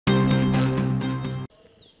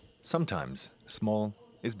Sometimes small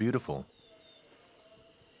is beautiful.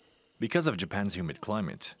 Because of Japan's humid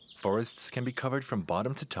climate, forests can be covered from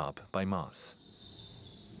bottom to top by moss.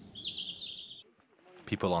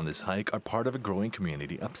 People on this hike are part of a growing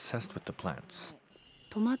community obsessed with the plants.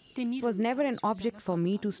 It was never an object for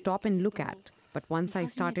me to stop and look at, but once I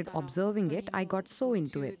started observing it, I got so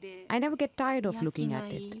into it. I never get tired of looking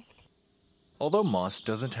at it. Although moss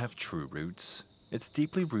doesn't have true roots, it's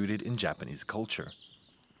deeply rooted in Japanese culture.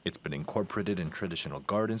 It's been incorporated in traditional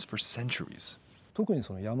gardens for centuries.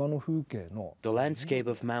 The landscape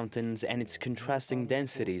of mountains and its contrasting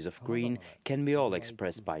densities of green can be all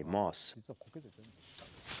expressed by moss.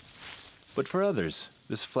 But for others,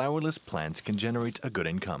 this flowerless plant can generate a good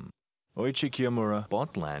income. Oichi Kiyomura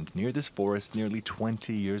bought land near this forest nearly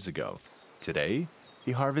 20 years ago. Today,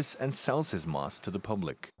 he harvests and sells his moss to the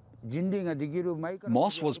public.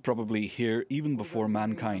 Moss was probably here even before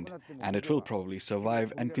mankind, and it will probably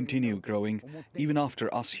survive and continue growing even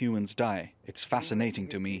after us humans die. It's fascinating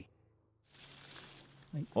to me.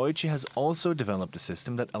 Oichi has also developed a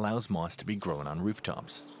system that allows moss to be grown on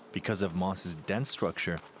rooftops. Because of moss's dense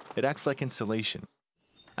structure, it acts like insulation.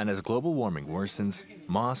 And as global warming worsens,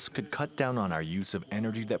 moss could cut down on our use of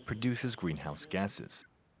energy that produces greenhouse gases.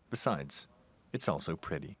 Besides, it's also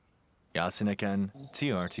pretty. Yasin Eken,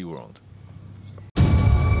 TRT World.